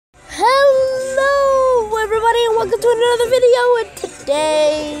with another video, and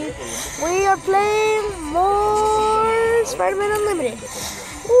today we are playing more Spider-Man Unlimited.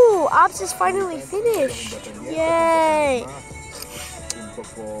 Ooh, Ops is finally finished. Yay!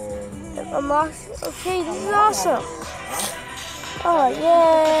 Unlocked. Okay, this is awesome. Oh,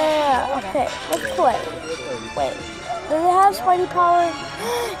 yeah. Okay, let's play. Wait, does it have Spidey power?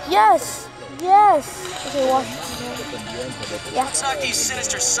 Yes! Yes! Okay, watch this. Yeah. Let's knock these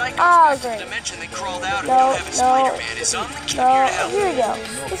sinister psychos back to the dimension they crawled out and don't have a Spider-Man is on the computer to help. Here we go.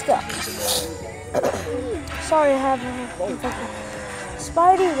 Let's go. Sorry, I have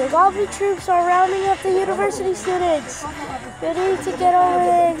Spidey, the Goblin troops are rounding up the university students. You need to get over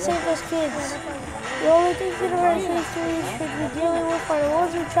there and save those kids. The only thing university students should be dealing with are the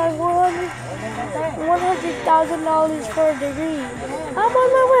ones who charge $100,000 for a degree. I'm on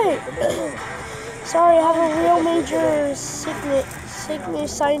my way. Sorry, I have a real major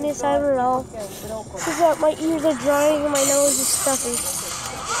sickness, sinus, I don't know. It's that my ears are drying and my nose is stuffy.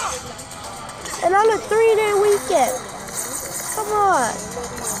 And on a 3-day weekend. Come on.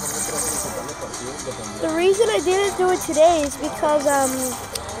 The reason I didn't do it today is because,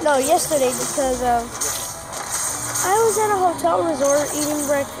 yesterday, because, I was at a hotel resort eating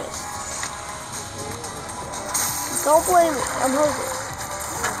breakfast. Don't blame me, I'm hungry.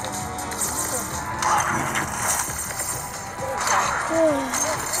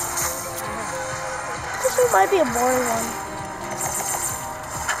 This one might be a boring one.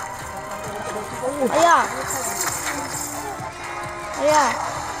 Yeah. Yeah.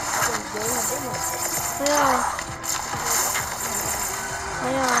 Yeah.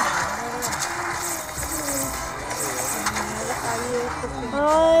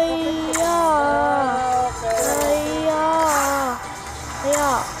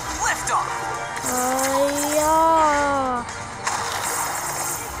 Yeah. Lift off.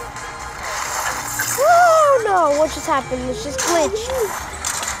 Oh no, what just happened? It's just glitch.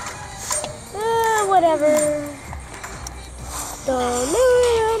 Whatever.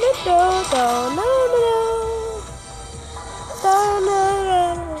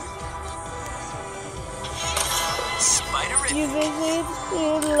 Spider-Man. You visit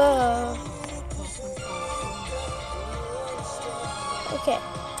in love. Okay,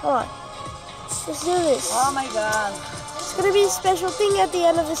 come on. Let's do this. Oh my god. It's gonna be a special thing at the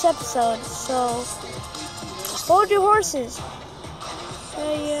end of this episode, so hold your horses.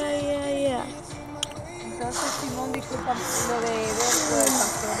 Yeah. Entonces Simón disculpa lo de ver el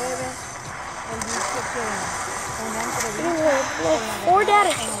pastor Ever. Él dice que una entrevista. 4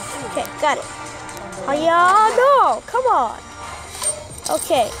 data. Okay, got it. No, come on.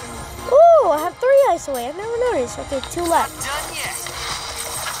 Okay. Ooh, I have 3 ice away. I've never noticed. Okay, 2 left. Done yet.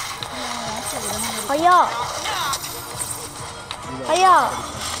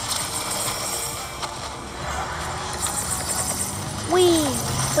 We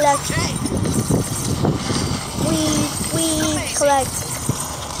collect. We collect.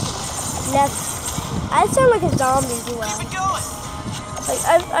 Left. I sound like a zombie, do I? Keep it going. Like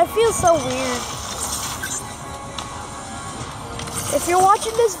I feel so weird. If you're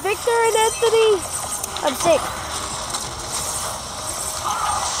watching this, Victor and Anthony, I'm sick.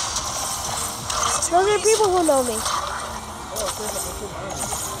 Those are people who know me.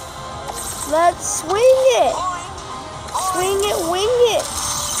 Let's swing it. Swing it, wing it.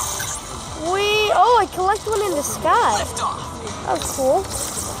 Oh, I collect one in the sky. Lift off. That was cool.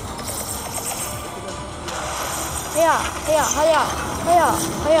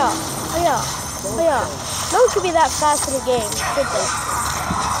 No one could be that fast in the game, could they?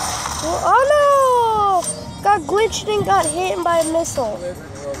 Oh no! Got glitched and got hit by a missile.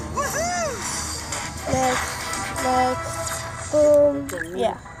 Next. Boom.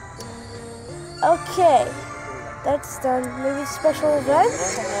 Yeah. Okay. That's done. Maybe special event?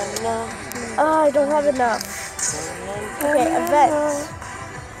 I don't have enough. Okay, event.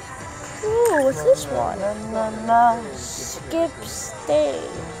 Ooh, what's this one? Skip stage.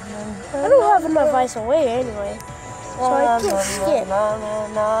 I don't have enough ice away anyway, so I can skip.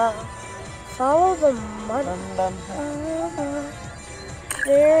 Follow the money.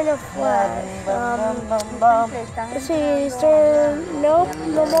 They're in a flash. Let's see, is there, nope,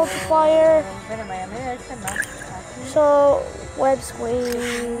 no multiplier. So, web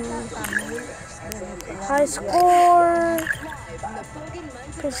swing, high score,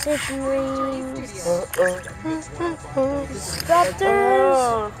 precision rings,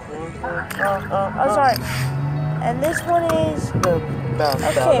 disruptors. Oh, sorry. And this one is,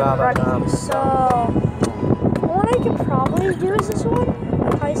 okay, running. So, what I could probably do is this one,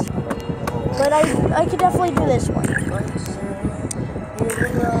 high score. But I could definitely do this one.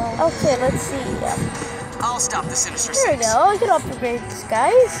 Okay, let's see. I'll stop the Sinister There we Six. go. I can upgrade this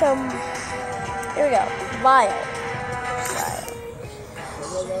guy. Here we go. Vile.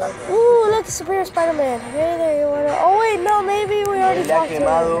 Ooh, look, Superior Spider-Man. Hey there, you wanna... Oh, wait, no, maybe we already talked to him.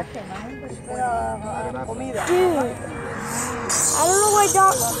 Dude. I don't know why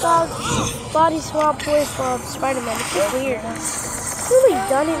Dog body swapped with Spider-Man. It's just weird. He's really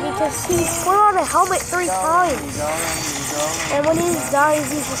done it because he's put on a helmet 3 times. And when he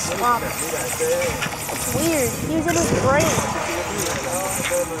dies, he's just swapped. It's weird. He was in his brain.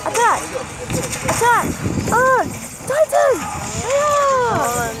 Attack! Attack! On! Titan!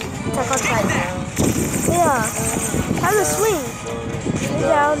 Yeah! Attack on Titan. Yeah. Time to swing. Swing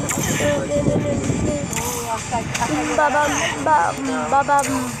down. Ba ba ba ba ba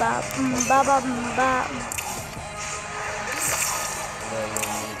ba ba ba ba.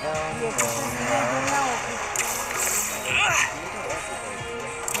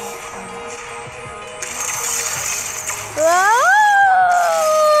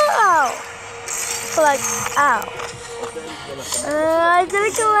 Ow! Collect. Ow. I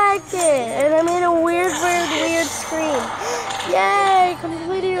didn't collect it, and I made a weird screen. Yay!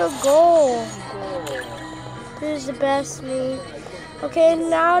 Completed a goal. This is the best me. Okay,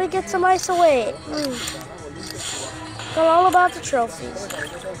 now to get some ice away. Got all about the trophies.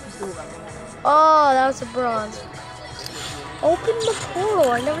 Oh, that was a bronze. Open the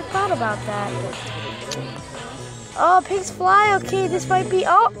portal. I never thought about that. Oh, pigs fly. Okay, this might be.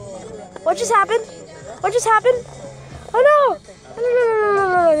 Oh, what just happened? What just happened? Oh no!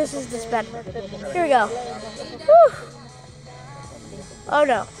 No. This is bad. Here we go. Whew. Oh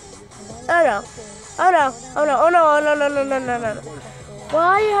no. Oh no. Oh no. Oh no. Oh no. Oh no. No.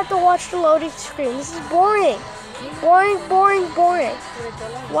 Why do you have to watch the loading screen? This is boring. Boring.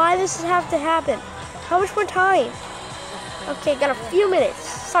 Why does this have to happen? How much more time? Okay, got a few minutes.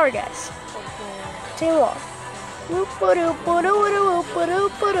 Sorry, guys. Continue on.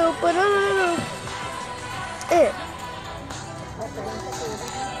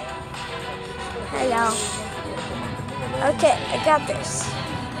 Hello. Okay, I got this.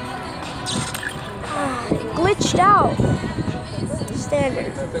 It glitched out.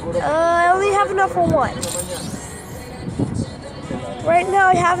 Standard. I only have enough for 1. Right now,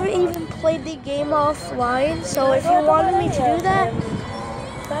 I haven't even played the game offline, so if you wanted me to do that...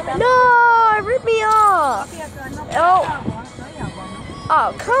 No! It ripped me off!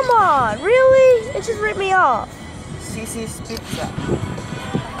 Oh, come on! Really? It just ripped me off. Cici's Pizza.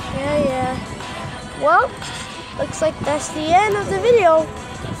 Yeah. Well, looks like that's the end of the video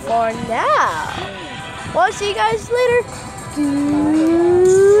for now. Well, see you guys later.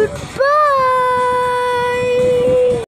 Goodbye!